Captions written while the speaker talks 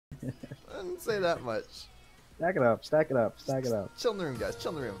didn't say that much. Stack it up, stack it up, stack it up. Chill in the room, guys.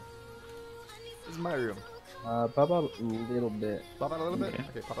 Chill in the room. This is my room. Pop out a little bit. Pop out a little bit? Okay.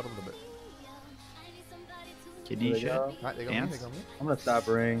 Okay, pop out a little bit. Kidney shit. Alright, they go me, Dance. they go me. I'm gonna stop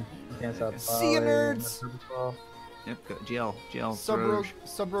ring. Can't stop. See ya, nerds! Yep, go. GL.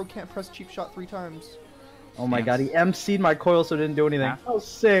 Sub-Rogue can't press cheap shot 3 times. Oh my Dance. god, he MC'd my coil so it didn't do anything. Half. Oh,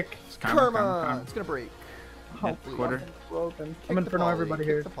 sick. It's Karma! It's gonna break. Oh, Quarter. fucking broken. Kick I'm the Inferno poly, everybody kick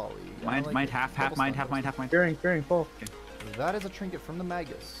here. the poly. I Mind, like mind, it. half, Double mind, stun, half, mind, double half, mind. Fearing, full. stun. That is a trinket from the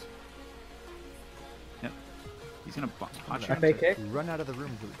Magus. Yep. He's gonna watch I fake kick. Run out of the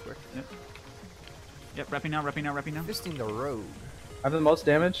room really quick. Yep, repping now. Fisting the rogue. I have the most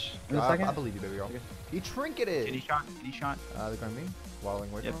damage in a second. I believe you, baby girl. He trinketed! Kidney shot. They're going me.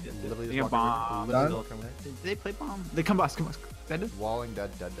 Walling away Yep, from him. yep. Literally They just got walking bomb. away. Literally Done. walking away. Did they play bomb? They come bust. That is. Walling, dead.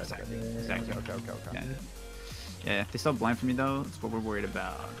 Exactly. Yeah. Exactly. Okay. Yeah, if they still blind for me though, that's what we're worried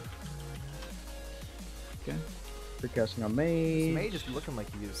about. Okay. Percussion on This me. mage is looking like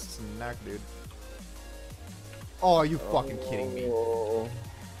he's snack, dude. Oh, are you fucking kidding me?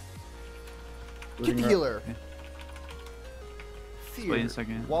 Get the healer! Okay. Fear. Wait a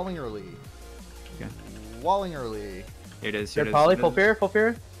second. Walling early. Okay. Walling early. Here it is. Good poly, full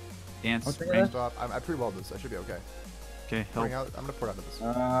fear. Dance. I'll take Ring. that. Stop. I pre-walled this. I should be okay. Okay, help. Bring out. I'm gonna port out of this.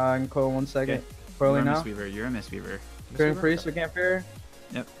 I'm coil 1 second. Okay. Coiling You're a now. Mistweaver. You're a Mistweaver. Fearing priest, we can't fear.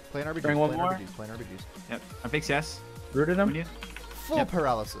 Playing RBGs. Bring one Playing more. RBGs. Playing RBGs. Yep. I fix yes. Rooted When him. you? Full Yep.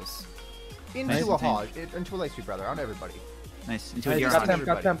 paralysis. Into Nice. a hodge. Into a light sweep rather. On everybody. Nice. Into a Nice. DR Got Hodge. time.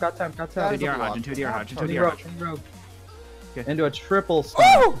 That Into a is DR a block. Hodge. Into a DR Hodge. Into a King DR rogue, Hodge. King rogue. Okay. Into a triple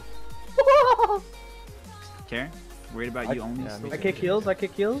stun. Care? Worried about you only. yeah, me I too. kick heals.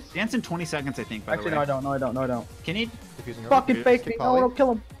 Dance in 20 seconds, I think. By Actually, the no, way. I don't. No, I don't. Can he? Diffusing Fucking over. fake Kick me. poly. No, don't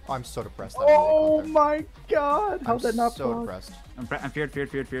kill him. Oh, I'm so depressed. Oh my god. How'd that not so block? depressed. I'm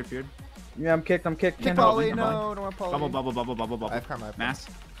feared. Yeah, I'm kicked. Kick Can't help poly. it. No, don't want poly. Bubble. I have karma. Mass.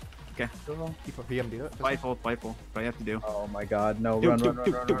 Okay. Keep PMD it. Fightful. What do you have to do? Oh my god. No, Do, run. do.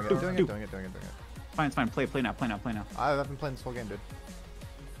 Doing it. Fine, it's fine. Play now. I've been playing this whole game, dude.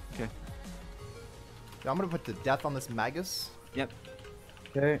 Okay. Yeah, I'm gonna put the death on this Magus. Yep.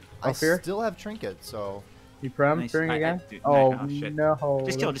 Okay. I Oh, fear. still have trinket, so You prem Nice. fearing again? Dude, Oh oh, shit. no.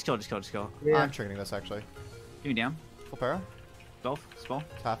 Just kill. Yeah. I'm trinketing this actually. Give me down. Full para. Spell.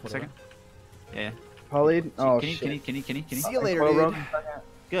 Half. A second. Yeah. Poly. Oh Can shit. you? See you later, Coil dude.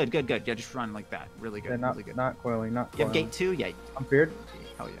 rogue. Good. Yeah, just run like that. Really good. Yeah, Really good. not coiling. Not You have coiling. gate 2? Yeah. I'm feared.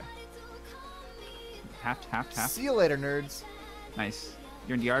 Hell yeah. Half. See you later, nerds. Nice.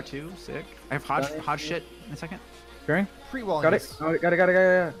 You're in DR 2. Sick. I have Hodge shit in a second. Fearing. Pre-walling. Got it. Oh, got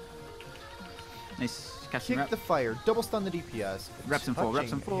it. Nice. Casting Kick rep. the fire. Double stun the DPS. Reps in full, Touching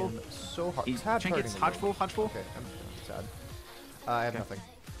reps in full. him So hard. He's Tad trinkets. hurting me. Hodge full. Okay, I'm sad. I have Okay. nothing.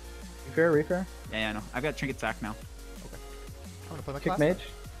 Refair. Yeah, I know. I've got trinket sack now. I'm gonna play my Kick class. mage.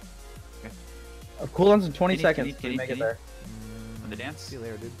 Okay. Cooldowns in 20 Kitty, seconds. kitty, to kitty, make kitty. it there. On the dance. See you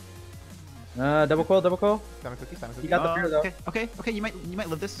later, dude. Double coil. Spam a cookie. You got the fear though. Okay. You might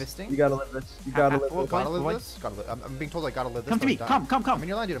live this. Fisting. You gotta live this. You Half- gotta half live full this. point. Gotta live Avoid. this. I'm being told I gotta live this. Come to but me. I'm dying. Come. I'm in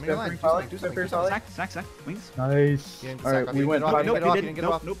your line, dude. I'm in your line. Do Fearing something. poly. Do something. Sack. Wings. Nice. You didn't All right, sack we me. went. Get off, five- get Nope, off, you you didn't get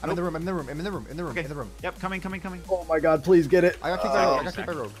didn't. off. Nope, I'm in the room. I'm Okay. in the room. Yep, coming. Oh my god, please get it. I got kicked Oh, by kicked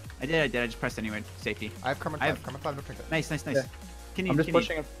by rogue. I did. I just pressed anyway. Safety. I have karma I have- 5. Karma 5. No trinket. Nice. Yeah. Can you? I'm just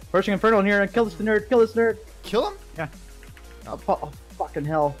can you- pushing Infernal in here and kill this nerd. Kill him. Oh, fucking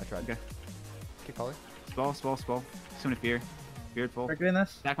hell. I tried. Okay. Kick poly. Spell. Soon to fear. Feared full. Are you doing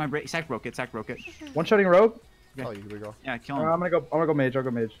this? Sack my break. Sack broke it. One shotting rogue. Okay. Oh, you here we go. Yeah, kill I'm him. gonna go mage. I'll go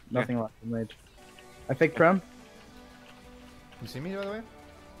mage. Nothing left. I'm mage. I fake prem. You see me by the way?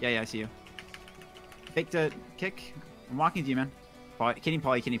 Yeah, I see you. Fake the kick. I'm walking to you, man. Kitty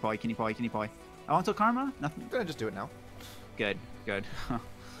poly. Elemental karma? Nothing. I'm gonna just do it now. Good.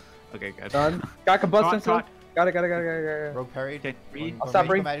 Okay, good. Done. Got combustion. Caught. Got it. Rogue parried. Okay, read. I'll stop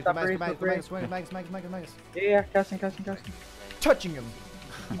ring. Magus. Yeah, casting. Touching him.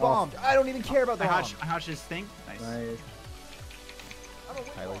 He bombed. I don't even care about the I bomb. hodged his thing. Nice. Nice.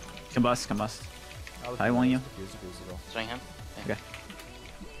 Kylie. Combust. I was I want you. confused ago. Swing him. Okay.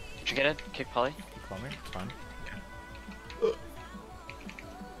 Did you get it? Kick poly. You call me? It's fine.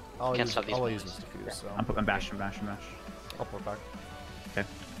 I'll Can't use, stop these I'll moves. use this diffuse, so I'm bash. I'll port back. Okay.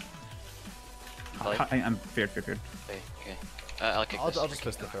 Poly. I'm feared. Okay. I'll kick this. I'll just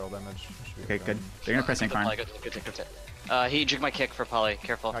fist the feral damage. Should be Okay, good. They're gonna press Good Incarn. poly, good. He jigged my kick for poly.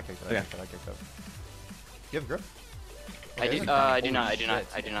 Careful. I kicked it. Okay. I kicked it. You have grip? I Okay, do. isn't I it? do not. Holy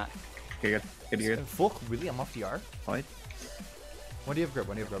I do not. Okay, good. In full? Really? I'm off DR? Poly. When do you have grip?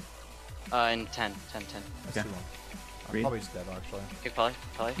 In 10. That's Okay. too long. Read. Probably just dead, actually. Kick Polly.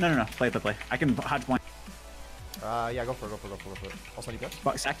 Polly. No. Play. I can hot blind. Yeah, go for it. Also,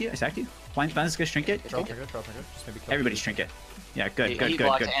 DPS. Sack you. I sacked you. Blind is gonna trinket. Trail trinket. Just maybe kill. Everybody's trinket. Yeah, good. He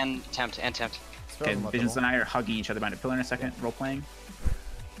blocked Good. and tempt. Okay, Visions and I are hugging each other behind a pillar in a second. Role playing.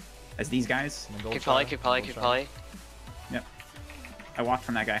 As these guys. Kick Polly. Yep. I walked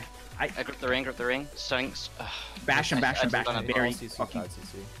from that guy. I grip the ring. Stunning. Bash him. I'm Very CC, fucking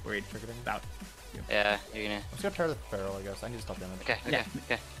CC. worried about. Yeah, you're gonna. I'm just gonna pair the Feral, I guess. I need to stop damage. Okay.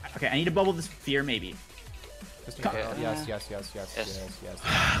 Okay, I need to bubble this fear maybe. Just Come-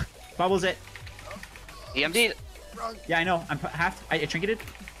 yes. Bubbles it. EMD. Yeah, I know. I trinketed.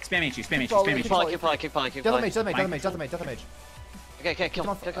 Spam H. Polly, Kick Polly. Death mage. Okay, kill.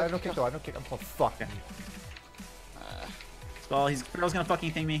 I have no kick though. I'm fuck. Okay. Well, Pharaoh's gonna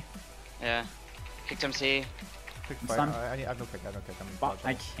fucking thing me. Yeah. Kicked MC. Quick I'm fire. stunned. I have no kick. I'm in Well, trouble.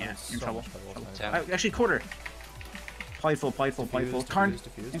 I can't. I'm You're in so trouble. much Yeah. Actually, quarter. Play full. Diffuse, Karn.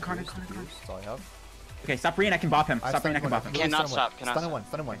 diffuse, And Karn. That's all I have. Okay, stop Reen. I can bop him. Stop Reen. I can bop him. Cannot stop. Stun in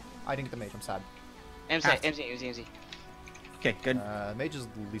one. I didn't get the mage. I'm sad. MC. Okay, good. Mage is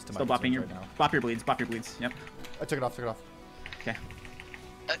least of my Still bopping concerns your right now. bop your bleeds. Yep. I took it off. Okay.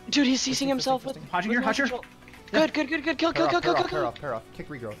 Dude, he's ceasing himself with. Hodger. Good. Kill. Pair off. Kick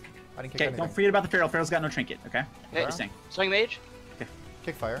regrowth. I didn't kick Okay, anything. don't forget about the Pharaoh. Pharaoh's got no trinket. Okay. Okay. Just saying. Swing mage.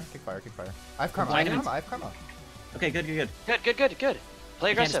 Kick fire. I have karma. I have karma. Okay, good. Good. Play I can't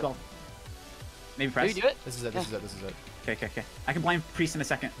aggressive. spell. Maybe Do press. you do it? This is it. Okay. I can blind priest in a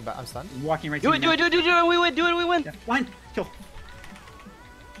second. I'm stunned. Walking right Do to it. you now. We win. Yeah, blind. Kill.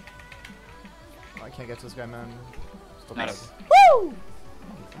 I can't get to this guy, man. Still Nice. dead. Woo!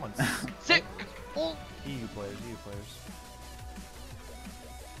 Come on. Sick. EU players.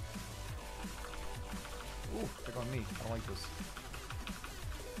 Ooh, they're on me. I don't like this.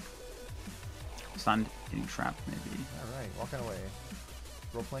 Stunned. Getting trapped, maybe. Alright, walking away.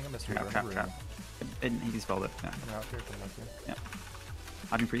 Role playing a mystery. Trap. He dispelled it. Yeah. Coming out here.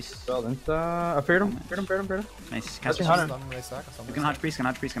 Hodging priest. Well, I feared him. Nice. That's Cast a hunter. Stun when they stack. You can Hodge priest. I'm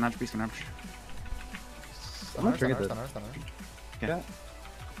gonna trigger this. Stunner. Yeah.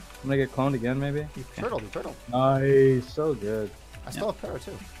 I'm gonna get cloned again, maybe. He turtled. Nice, so good. I still have Para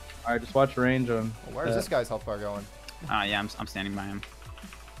too. Alright, just watch range on. Well, where's this guy's health bar going? Yeah, I'm standing by him.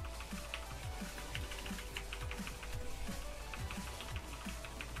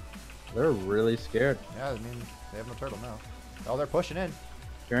 They're really scared. Yeah, I mean, they have no turtle now. Oh, they're pushing in.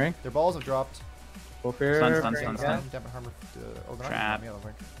 Hearing? Their balls have dropped. Full fear. Stun. Fearing, Stun. Dampen Harmer. Oh, they're Trap. not using me, I don't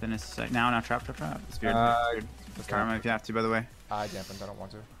think. Then it's now trap. It's weird. Weird. Just Karma if you have to, by the way. I dampened. I don't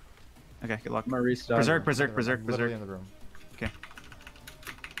want to. Okay, good luck. I'm gonna restart. Berserk. I'm literally in the room. Okay.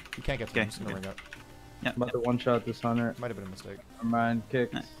 You can't get to me. I'm just gonna Okay. ring up. Yeah. I'm about to one shot this hunter. Might have been a mistake. Mind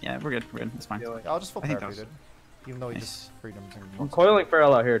kicks. Yeah, we're good. It's fine. Healing. Yeah, I'll just full I think therapy, that was- dude. Even though he Nice. just freed him. I'm coiling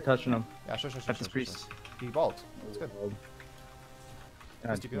Feral out here, touching him. Yeah, sure. Touch this priest. He vault. That's good. God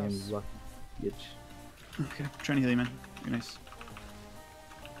Nice damn, DPS. lucky bitch. Okay, trying to heal you, man. You're nice.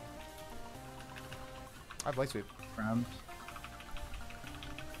 I have light sweep. Round.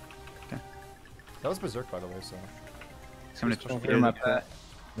 That was berserk, by the way. So It's coming to Don't Fear my pet.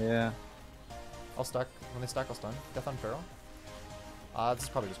 Yeah. I'll stack. When they stack, I'll stun. Death on Feral. This is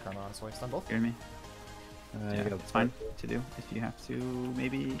probably just karma, honestly. Stun both. Hear me? You Yeah, gotta it's fine to do. If you have to,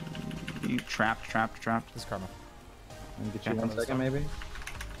 maybe you trapped. This is karma. Let me get you Okay. 1 second, maybe.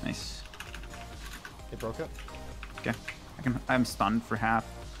 Nice. They broke it. Okay. I'm stunned for half.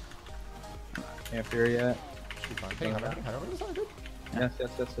 Can't fear yet. Should be fine. Hitting Hunter. This is good. Yes.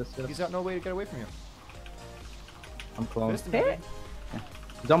 He's got no way to get away from you. I'm cloned. Fist and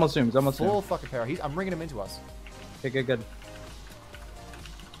He's almost zoomed. full fucking pair. I'm ringing him into us. Okay, good.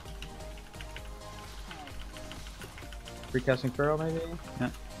 Recasting Feral, maybe? Yeah.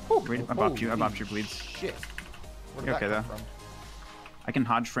 Whew. I bopped you. I Holy bopped your bleeds. Shit. Where did You're that okay, come though. from? I can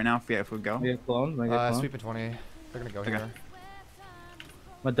hodge right now if we go. We get cloned. We get cloned. Sweep at 20. They're gonna go Okay. here. I'm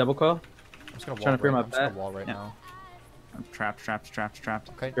gonna double coil. I'm just gonna wall Trying to fear right, my I'm just gonna pet. wall right Yeah. now. I'm trapped.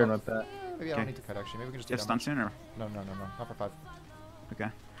 Okay. Fear my pet. Maybe I Okay. don't need to cut actually. Maybe we can just Do you have do stun damage. soon or? No. Not for 5. Okay.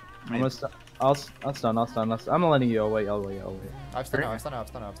 I'm gonna I'll stun. I'm letting you. I'll wait. I've stun now. I've stun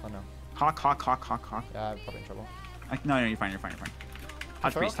now. Hawk. Yeah, I'm probably in trouble. No, you're fine.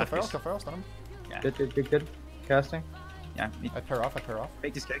 Hodge priest. Kill Feral, stun him. Yeah. Good. Casting. Yeah. I pair off.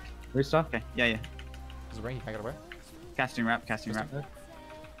 Fake this kick. Restun. Okay. Yeah. There's a ring, you can't get away. Casting wrap.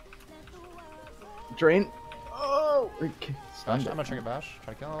 Drain. Oh! Bash. I'm gonna trigger bash.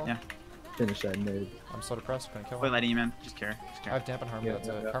 Try to kill. Yeah. Finish that nade. I'm so depressed, gonna kill Quit him. letting you, man. Just care. I have dampen harm, Yeah, but it's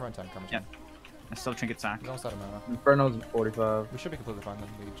yeah. karma in 10. Yeah. I still trinket sack. He's almost out of mana. Inferno's 45. We should be completely fine then.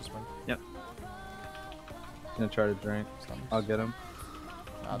 We just win. Yep. Gonna try to drink. Stuns. I'll get him.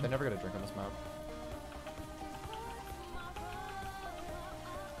 Nah, they're never gonna drink on this map.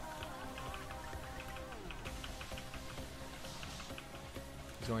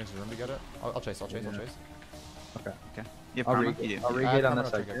 He's going into the room to get it. I'll chase. Yeah. Okay. Okay. You have I'll karma? re- You do. I'll re-get on Karma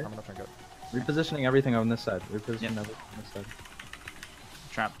this no side. trinket, Here. Karma no trinket. Repositioning everything on this side. Repositioning Yep. everything on this side.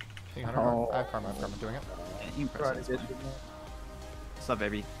 Trap. King Hunter, Oh. I have karma, doing it. Yeah, you can press Try it. to It's get fine. you there. Stop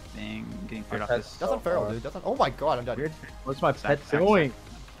everything. Getting cleared off pet's this. That's so unfair, far. dude. That's oh my god, I'm dead. Weird. What's my Sack, pet sack, doing?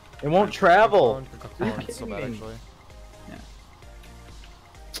 It won't travel. It's so bad, kidding me? actually. Yeah.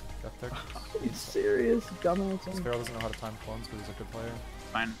 Death tick. Are you serious, dumbass? Sparrow doesn't know how to time clones because he's a good player.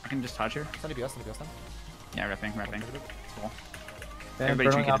 Fine. I can just touch her. Send DPS then. Yeah, repping. Cool. Man, Everybody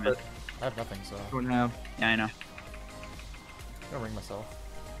burning drinking off them in. it. I have nothing, so I'm Don't have. Yeah, I know. gonna ring myself.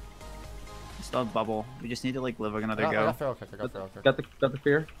 Still have bubble. We just need to like live another I go. got feral kick, I got feral kick. Got the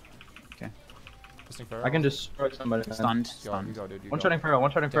fear. Twisting feral. I can destroy somebody. man. Stunned. Yo, you Stunned. go, dude. You One go. shotting feral.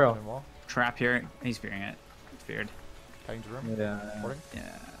 One shotting Dampen feral. in wall. Trap here. He's fearing it. It's feared. Heading to room. Yeah. Boarding.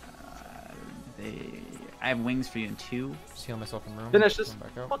 Yeah. I have wings for you in 2. Just healing myself in room. Finish this. Come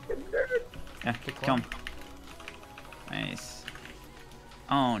back out. Fucking nerd. Yeah. Kick Kill one. him. Nice.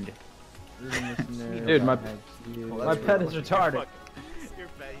 Owned. Dude, my Well, that's pet is really retarded. Your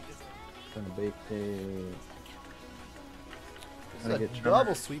pet, he just... Gonna bake it. This Gonna is a get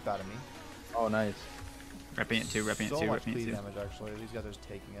double sweep out of me. Oh, nice. Repping it 2, repping it So 2, much repping it bleed 2. damage, actually. These guys are just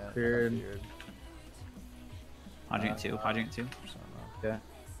taking it. Feared. Feared. Hodging it 2, hodging it 2. So, I Okay.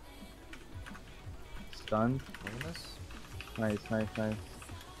 Stunned. don't know. Ringing this. Nice.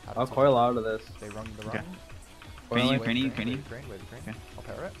 Have I'll it till coil out of this. They run the Okay. run. Crane you, Coiling. crane you, Wait, crane you. Crane. Okay. I'll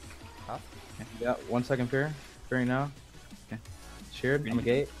parry it. Half. Yeah, 1 second fear. Fearing now. Okay. Sheared. Green. On the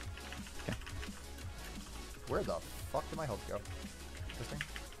gate. Where the fuck did my health go? Interesting.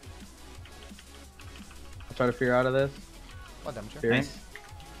 I'll try to fear out of this. A lot of damage here. Fearing. Nice.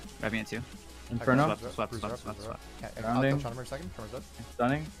 Repping it 2. Inferno. Swap. Bruiser up. Okay, I'll Grounding. try a second. Tremor's dead.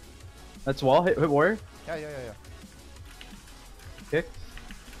 Stunning. That's wall. Hit warrior. Yeah. Kick.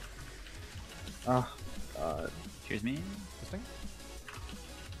 Oh, God. Cheers me. Interesting.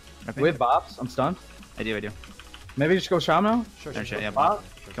 Repping. With bops. I'm stunned. I do. Maybe just go Shamo. Sure. Yeah, Bob.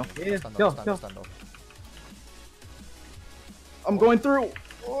 Kill. Yeah, Stand kill, up, kill. stand up. I'm going through.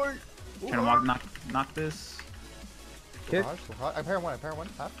 Oi. Trying to walk, knock this. Kick. I pair one.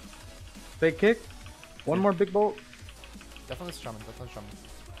 Half. Big kick. One more big bolt. Definitely shaman.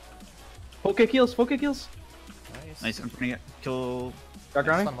 Full kick heals. Full kick heals. Nice. I'm gonna get kill. Got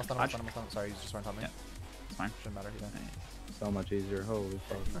grounding. Stun him. Sorry, he's just right on top of me. Yeah. It's fine. Shouldn't matter. He's Nice. So much easier. Holy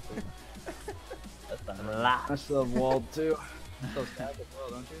fuck. That's a lot. I still have wall too. So sad as well,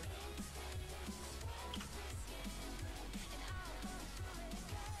 don't you?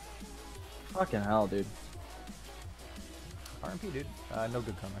 Fucking hell, dude. RMP, dude. No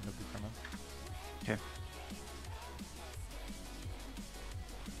good karma. Okay.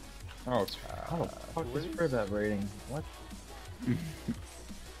 Oh, it's how the fuck who are is these? for that rating? What?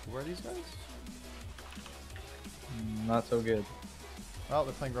 Who are these guys? Not so good. Well,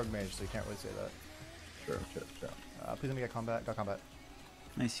 they're playing Rogue Mage, so you can't really say that. Sure. Please let me get combat. Got combat.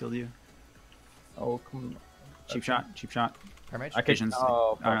 Nice healed you. Oh, come on. Cheap shot. Pair mage. I can. Patience.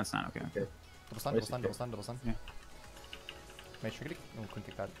 Oh, Oh, no, it's not. Okay. okay. Double stun. Yeah. Mage triggering. Oh, couldn't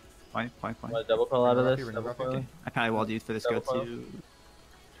kick that. Why? Want to double call out of Ring this? Ruffy, Double Ring Ruffy. coiling? I probably walled you for this go Double coil. too.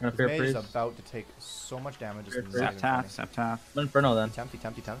 Trying to This fear mage is priest. about to take so much damage. It's Fear not priest. even Sap funny. tap. Inferno then. He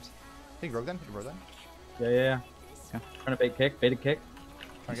tempt. Think Rogue then. Yeah. Yeah. Trying to bait kick. Baited kick.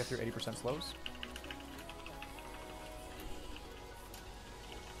 Trying to get through 80% slows.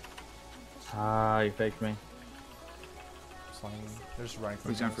 Ah, you faked me. Slinging. They're just running.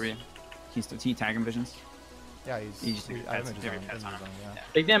 Who's going for you? He's tagging visions. Yeah, He he's. just I have that's him very in his bad. zone. Yeah.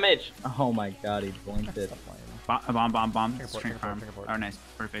 Big damage. Oh my god, he blinked it. Stop playing. Bomb. Trigger String port, farm. trigger port. Oh, nice.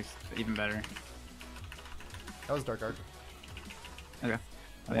 Perfect. Even better. That was dark arc. Okay.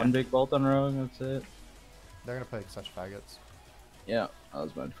 Oh, One yeah. big bolt on rogue, that's it. They're gonna play such faggots. Yeah, that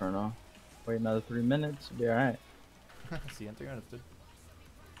was my Inferno. Wait another 3 minutes, it'll be alright. See, in 3 minutes, dude.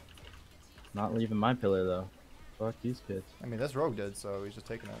 Not leaving my pillar though. Fuck these kids. I mean, this rogue did, so he's just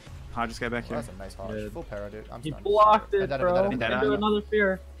taking it. Hodge this guy back Well, here. that's a nice hodge. Good. Full para, dude. I'm He stunned. blocked it, Dead, bro. dead, dead, dead. Into another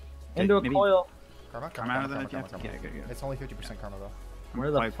fear. Okay, Into a maybe- coil. Karma? Come out of that. Yeah. Yeah. Good. It's only 50% karma, though. Where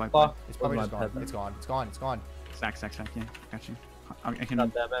the Play. fuck It's was probably my just gone. pet? It's gone. It's gone. Sack. Yeah. Got you. I can.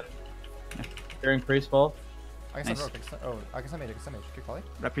 Got that man. Yeah. Fearing priest full. I can send Nice. rogue. I can send mage. Kick volley.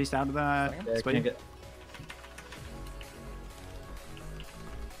 Rep priest out of that. Second? Yeah, Split can't you. get.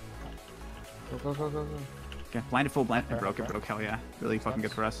 Go. Okay. Blinded full. Okay, Broke. okay. Hell yeah. Really fucking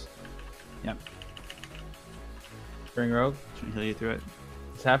good for us. Yep. Spring Rogue. Should heal you through it.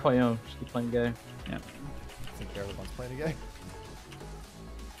 It's half on you. Just keep playing gay. Yeah. I think everyone's playing a game.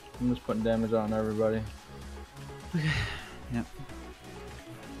 I'm just putting damage on everybody. Yep.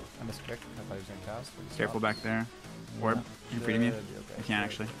 I missed kick. I thought he was gonna cast. But he Careful stopped. back there. Orb. You can free me. Should be okay. I can't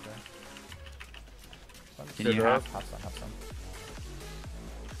actually. Okay. Can Good you rogue. have? Half stun, half stun.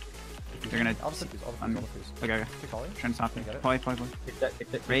 They're gonna. I'll just use all the I'm- freeze, all the freeze. Okay, okay. Kick Ollie. Trying to stop Can me. you get it? Poly, poly, poly. Kick that,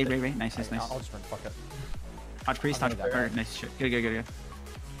 kick that, kick Ray, that. Ray, Ray. Nice, nice, nice. I'll just run. Fuck it. Touch priest, I'll touch. give me that. Or, nice shit. Good, good, good, good.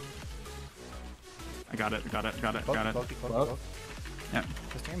 I got it, got it, got it, Cloak, got it. cloak, cloak, Cloak. cloak. Yep.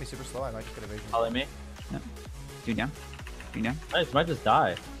 This thing gonna be super slow. I might just get evasion. Follow me. Doing down. Doing down. Nice, might just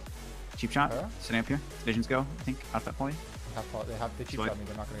die. Cheap shot. Huh? Sitting up here. Visions go, I think. Off that poly. They cheap Swipe. shot me.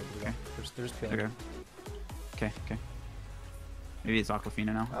 They're not gonna be able to go. Okay. They're just peeling. Okay. Okay, okay. Maybe it's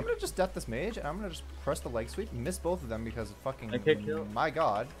Aquafina now. I'm gonna just death this mage, and I'm gonna just press the leg sweep, miss both of them because of fucking. I kick kill. My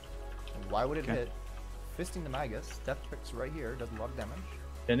god. Why would it Okay. hit? Fisting the Magus. Death picks right here. Does a lot of damage.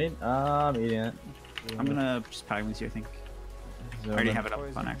 Can he? I'm eating it. I'm gonna just Pag Wings you, I think. I already have it up on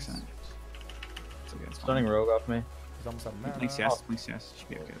Poisons. accident. It's okay, it's fine. Stunning Rogue off me. He's almost out of mana. Blinks yes, blinks yes. Should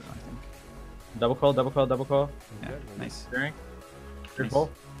be okay though, I think. Double call, double call, double call. He's Yeah, good, really nice. Steering. Nice.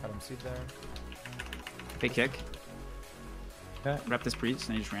 Triple. Got him seed there. Fake kick. Okay. Rep this priest,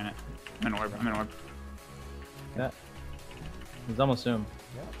 and he just ran it. I'm in orb, I'm in orb. Yeah. He's almost soon.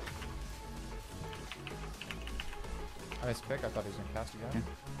 Yeah. Nice pick. I thought he was gonna cast again. Okay.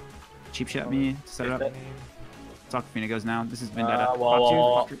 Cheap shot me to set it up. Okay. Aquafina goes now. This is Vendetta. whoa, Pop two,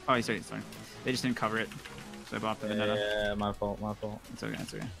 whoa, pop three. Oh, sorry, sorry. They just didn't cover it. So I bought the Vendetta. Yeah, my fault, my fault. It's okay,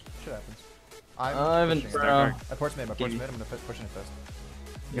 it's okay. Shit happens. I'm in pushing. Inferno. My port's mid. My port's Give mid. I'm gonna push in fist.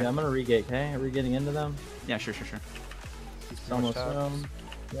 Yeah, I'm gonna regate, okay? Regating into them. Yeah, sure, sure, sure. He's It's pretty much almost tapped.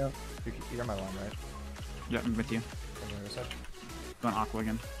 soon. Yeah. You're my line, right? Yeah, I'm with you. I'm gonna reset. Going Aqua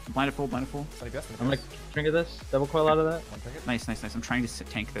again. Blinded full, blinded full. Sunny best. I'm gonna trinket this. Double coil out of that. One trinket. Nice, nice, nice. I'm trying to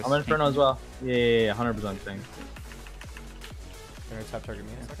tank this. I'm in Inferno Tank as well. Yeah, 100% thing. You're gonna tap target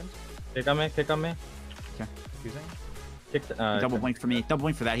me in a second. Kick on me, kick on me. Confusing. Kick the, Double blink for me. Double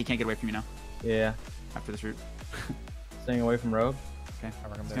blink for that. He can't get away from me now. Yeah. After this route. Staying away from Rogue. Okay. I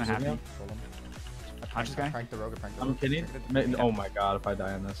recommend It's gonna happen. Roll him. Watch this guy. Prank the rogue. Prank the I'm rogue. kidding. Triggered. Oh my god, if I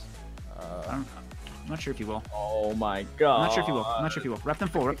die on this. I'm not sure if he will. Oh my god. I'm not sure if he will. I'm not sure if he will. Rep them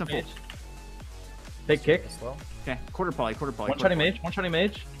full. Rep them full. Take kick. Slow. Okay. Quarter poly. Quarter poly. One shotty mage. One shotty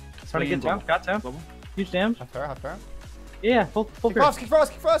mage. Trying to get down. Got down. Global. Huge damage. Half fair. Half fair. Yeah, full Kick fair. frost. Kick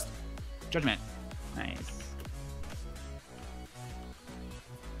frost. Kick frost. Judgment. Nice.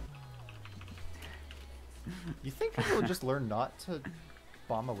 You think people would just learn not to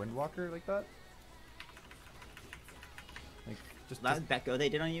bomb a Windwalker like that? Like, just That Becco they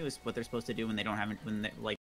did on you is what they're supposed to do when they don't have it, when they, like